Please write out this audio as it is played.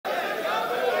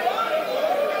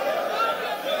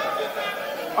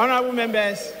Honorable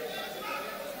members,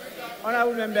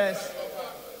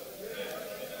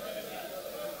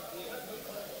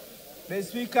 the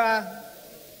Speaker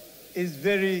is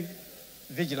very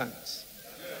vigilant.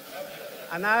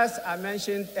 And as I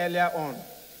mentioned earlier on,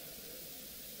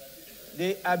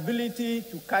 the ability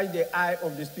to catch the eye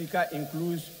of the Speaker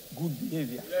includes good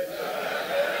behavior.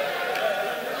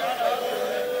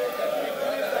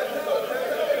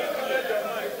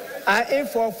 And if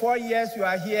for 4 years you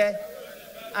are here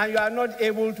and you are not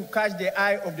able to catch the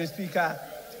eye of the Speaker,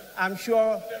 I'm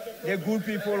sure the good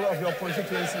people of your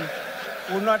constituency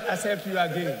will not accept you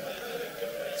again.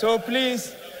 So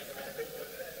please,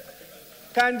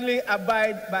 kindly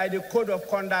abide by the code of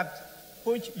conduct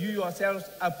which you yourselves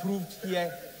approved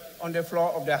here on the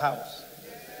floor of the House.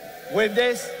 With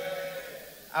this,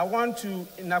 I want to,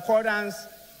 in accordance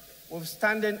with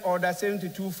Standing Order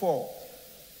 72-4,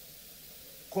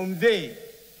 convey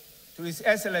to His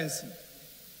Excellency,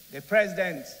 the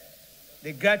President,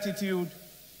 the gratitude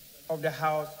of the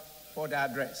House for the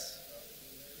address.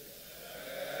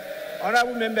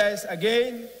 Honorable members,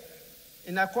 again,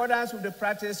 in accordance with the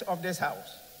practice of this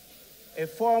House, a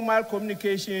formal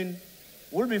communication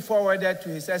will be forwarded to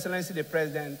His Excellency the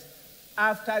President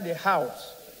after the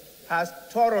House has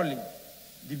thoroughly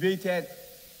debated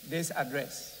this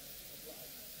address.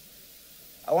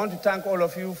 I want to thank all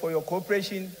of you for your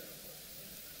cooperation,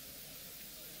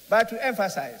 but to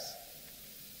emphasize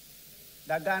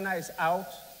that Ghana is out.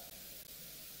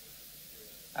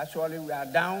 Actually, we are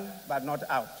down, but not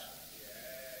out.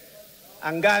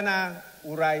 And Ghana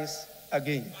will rise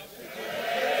again.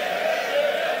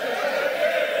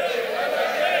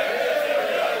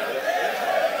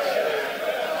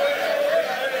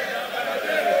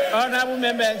 Honorable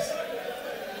members,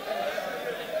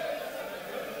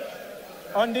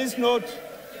 on this note,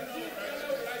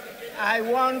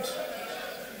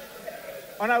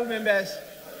 honorable members,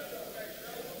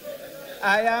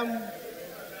 I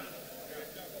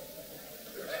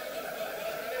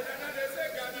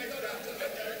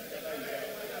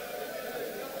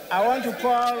want to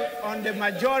call on the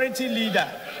majority leader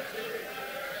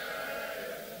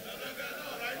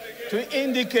to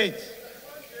indicate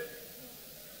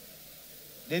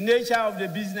the nature of the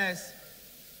business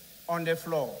on the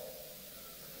floor.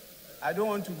 I don't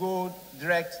want to go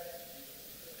direct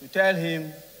to tell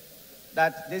him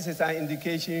that this is an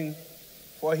indication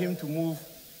for him to move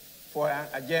for an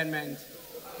adjournment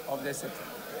of the session.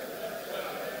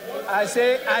 I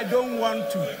say I don't want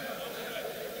to.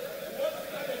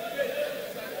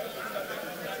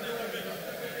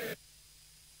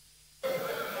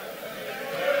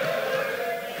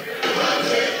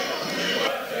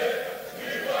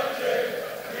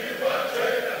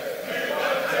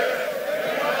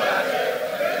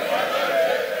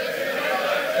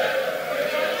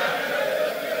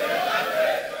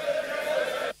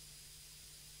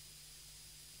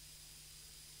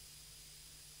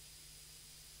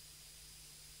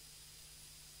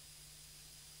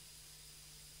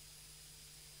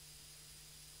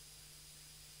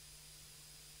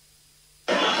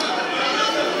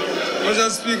 Mr.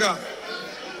 Speaker,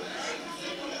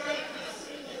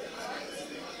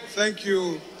 thank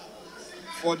you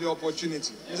for the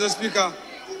opportunity. Mr. Speaker,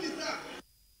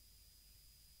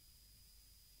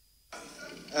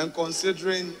 and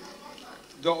considering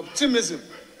the optimism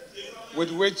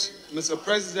with which Mr.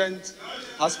 President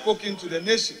has spoken to the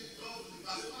nation,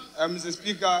 Mr.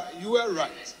 Speaker, you were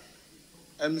right,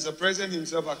 and Mr. President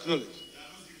himself acknowledged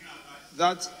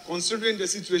that considering the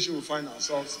situation we find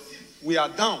ourselves, we are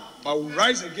down, but we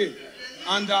rise again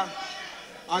under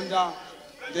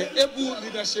the able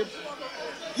leadership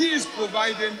he is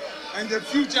providing and the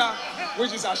future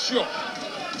which is assured.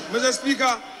 Mr.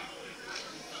 Speaker,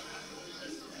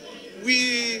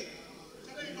 we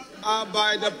are,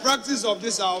 by the practice of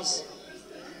this House,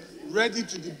 ready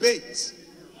to debate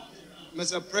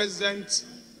Mr. President's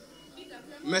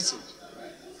message.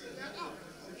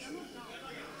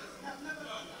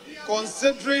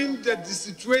 Considering the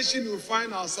situation we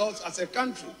find ourselves as a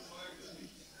country,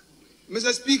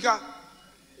 Mr. Speaker,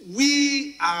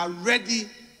 we are ready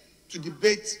to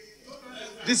debate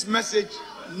this message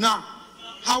now.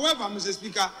 However, Mr.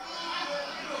 Speaker,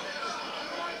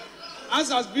 as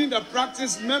has been the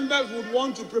practice, members would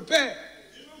want to prepare.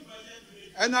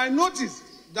 And I noticed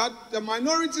that the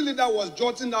minority leader was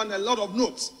jotting down a lot of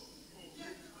notes.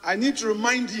 I need to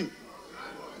remind him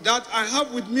that I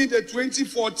have with me the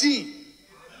 2014,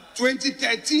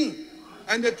 2013,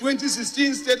 and the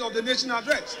 2016 State of the Nation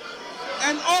Address.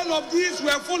 And all of these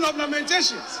were full of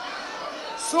lamentations.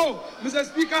 So, Mr.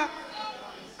 Speaker,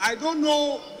 I don't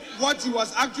know what he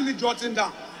was actually jotting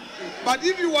down. But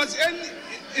if he was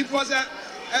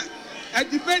a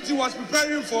debate he was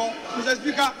preparing for. Mr.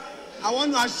 Speaker, I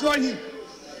want to assure him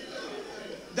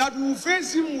that we will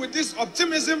face him with this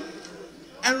optimism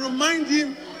and remind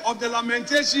him of the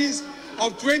lamentations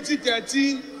of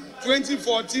 2013,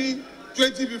 2014,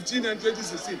 2015, and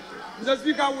 2016. Mr.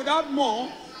 Speaker, without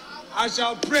more, I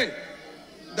shall pray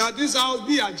that this House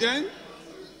be adjourned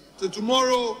to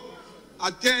tomorrow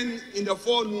at 10 in the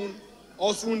forenoon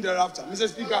or soon thereafter. Mr.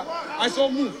 Speaker, I so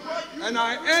move, and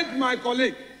I urge my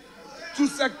colleague to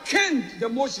second the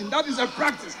motion. That is a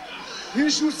practice. He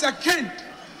should second.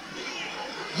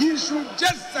 He should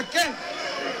just second.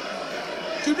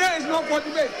 Today is not for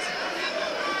debate.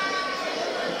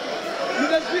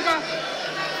 Mr. Speaker,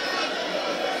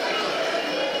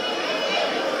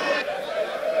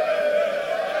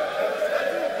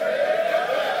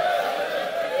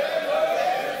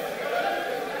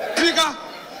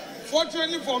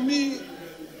 fortunately for me,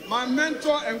 my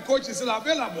mentor and coach is still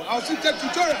available. I'll still take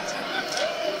tutorials.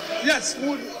 Yes,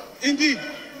 indeed.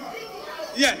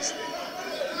 Yes,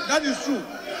 that is true.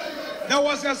 There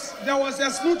was a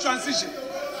smooth transition.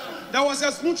 There was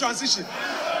a smooth transition.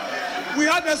 We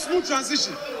had a smooth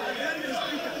transition.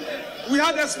 We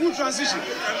had a smooth transition.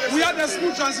 We had a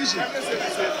smooth transition.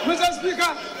 Mr.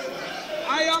 Speaker,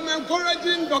 I am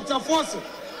encouraging Dr. Foster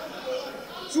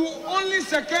to only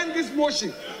second this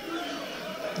motion.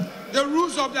 The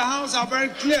rules of the House are very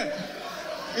clear.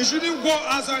 It shouldn't go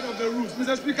outside of the rules.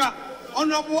 Mr. Speaker,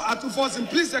 Honorable Atufosin,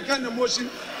 please second the motion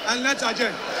and let's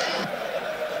adjourn.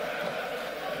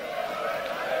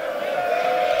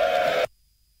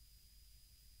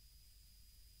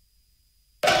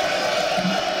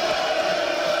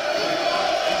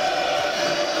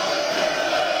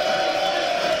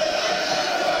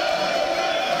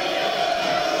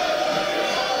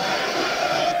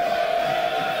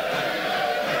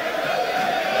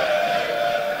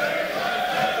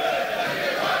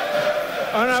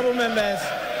 Honorable members,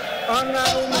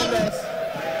 honorable members,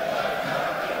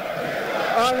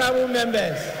 honorable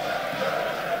members,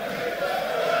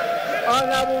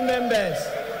 honorable members.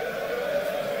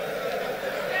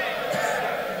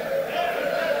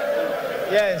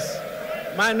 Yes,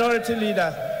 Minority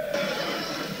Leader.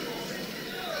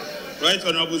 Right,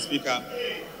 Honorable Speaker,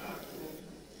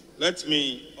 let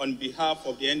me, on behalf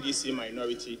of the NDC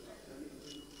minority,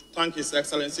 thank His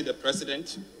Excellency the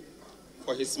President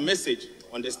for his message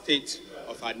on the state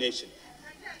of our nation.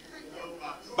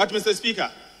 But, Mr.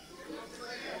 Speaker,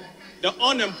 the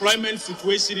unemployment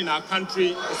situation in our country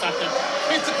is at a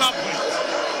critical point.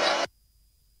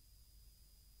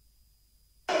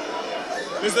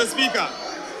 Mr. Speaker,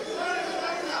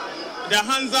 the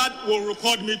Hansard will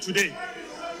record me today.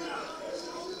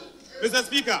 Mr.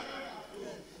 Speaker,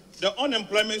 the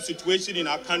unemployment situation in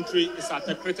our country is at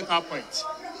a critical point.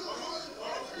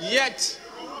 Yet,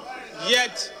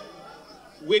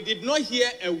 we did not hear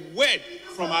a word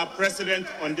from our president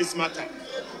on this matter.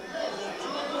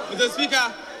 Mr.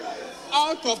 Speaker,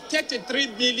 out of 33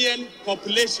 million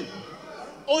population,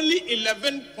 only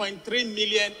 11.3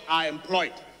 million are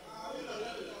employed.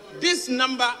 This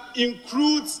number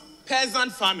includes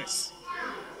peasant farmers.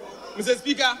 Mr.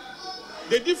 Speaker,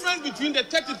 the difference between the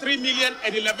 33 million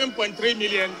and 11.3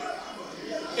 million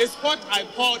is what I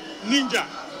call ninja.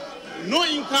 No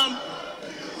income,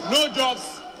 no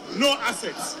jobs, no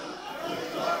assets.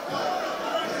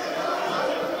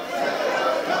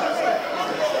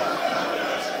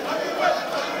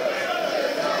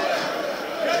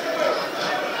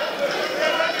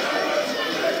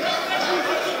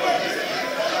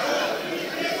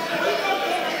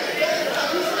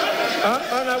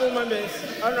 Honorable members,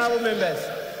 honorable members,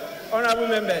 honorable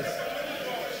members.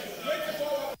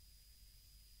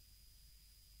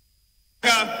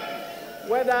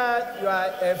 Whether you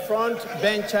are a front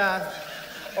bencher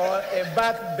or a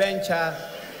back bencher,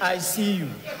 I see you.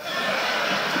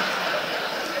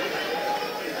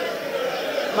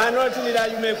 Minority Leader,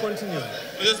 you may continue.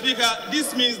 Mr. Speaker,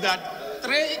 this means that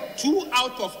 2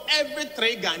 out of every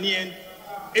 3 Ghanaian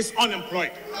is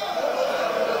unemployed.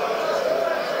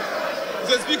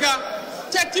 Mr. Speaker,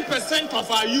 30% of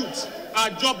our youth are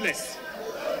jobless.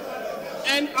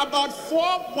 And about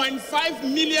 4.5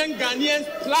 million Ghanaians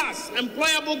plus,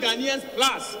 employable Ghanaians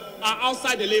plus, are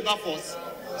outside the labor force.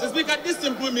 Mr. Speaker, this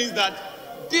simply means that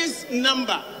this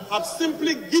number have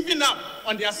simply given up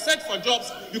on their search for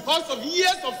jobs because of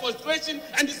years of frustration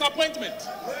and disappointment.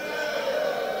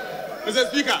 Mr.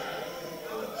 Speaker,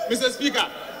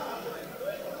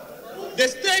 the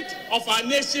state of our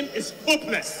nation is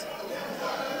hopeless.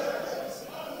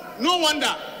 No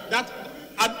wonder that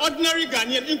an ordinary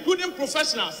Ghanaian, including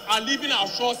professionals, are leaving our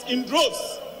shores in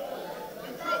droves.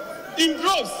 in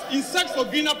droves in search for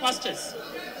greener pastures.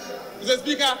 Mr.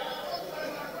 Speaker,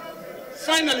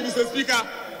 finally, Mr. Speaker,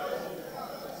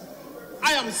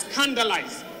 I am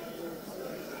scandalized.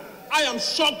 I am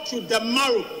shocked to the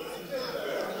marrow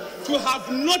to have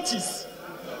noticed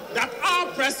that our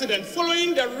president,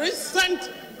 following the recent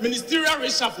ministerial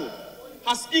reshuffle,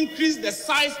 has increased the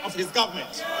size of his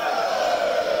government.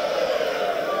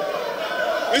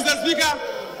 Mr. Speaker,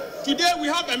 today we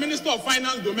have a Minister of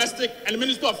Finance Domestic and a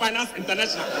Minister of Finance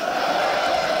International.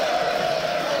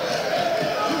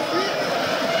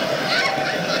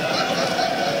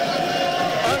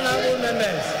 Honorable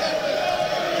members.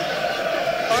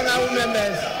 Honorable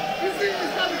members.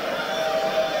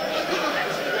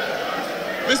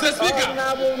 Mr. Speaker.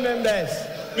 Honorable members.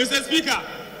 Mr. Speaker,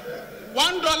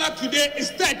 $1 today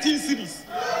is 13 cedis.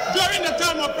 During the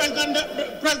time of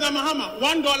President Mahama,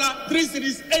 $1, 3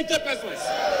 cedis, 80 pesos.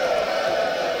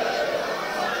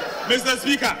 Mr.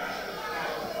 Speaker,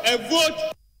 a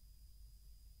vote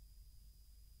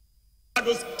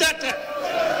was 30.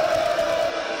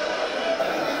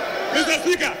 Mr.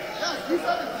 Speaker,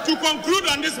 to conclude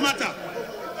on this matter,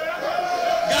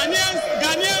 Ghanaians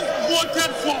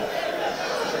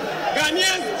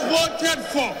voted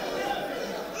for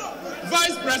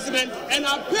Vice President and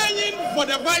are paying for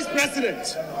the Vice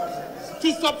President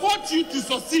to support you to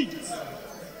succeed.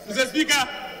 Mr. Speaker,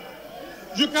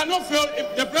 you cannot fail,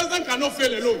 the President cannot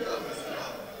fail alone.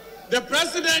 The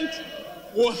President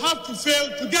will have to fail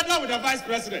together with the Vice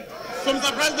President. So,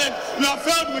 Mr. President, you have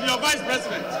failed with your Vice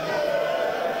President.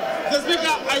 Mr.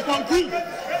 Speaker,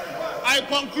 I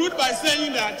conclude by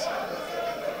saying that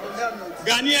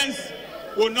Ghanaians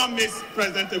will not miss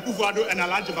President Akufo-Addo and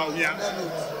Alhaji Bawumia.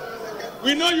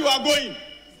 We know you are going.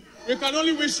 We can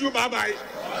only wish you bye-bye.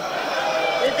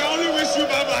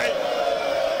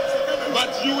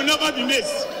 But you will never be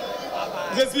missed.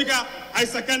 Mr. Speaker, I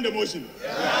second the motion.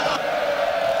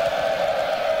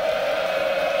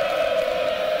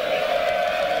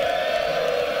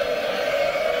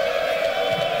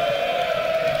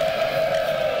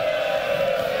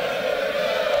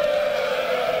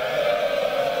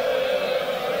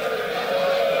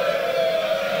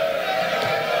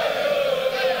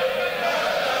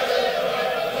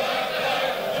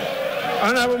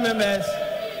 Honorable members,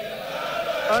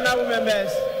 honorable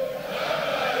members,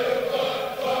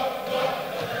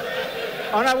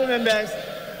 honorable members,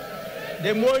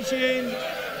 the motion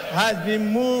has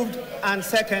been moved and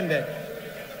seconded.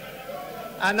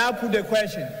 I now put the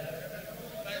question.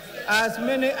 As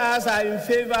many as are in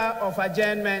favor of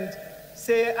adjournment,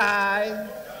 say aye.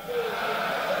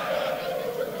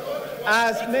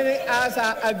 As many as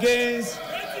are against,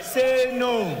 say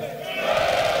no.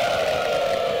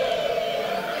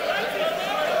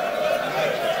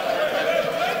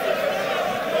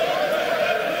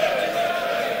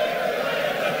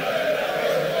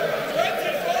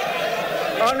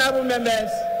 Honorable members,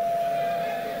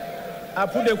 I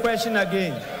put the question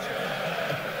again.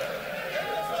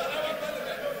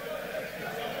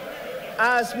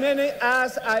 As many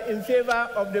as are in favor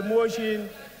of the motion,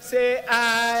 say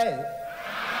aye.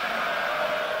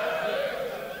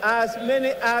 As many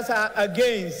as are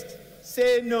against,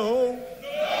 say no.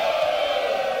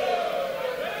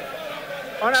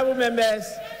 Honorable members,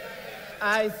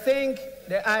 I think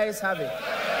the ayes have it.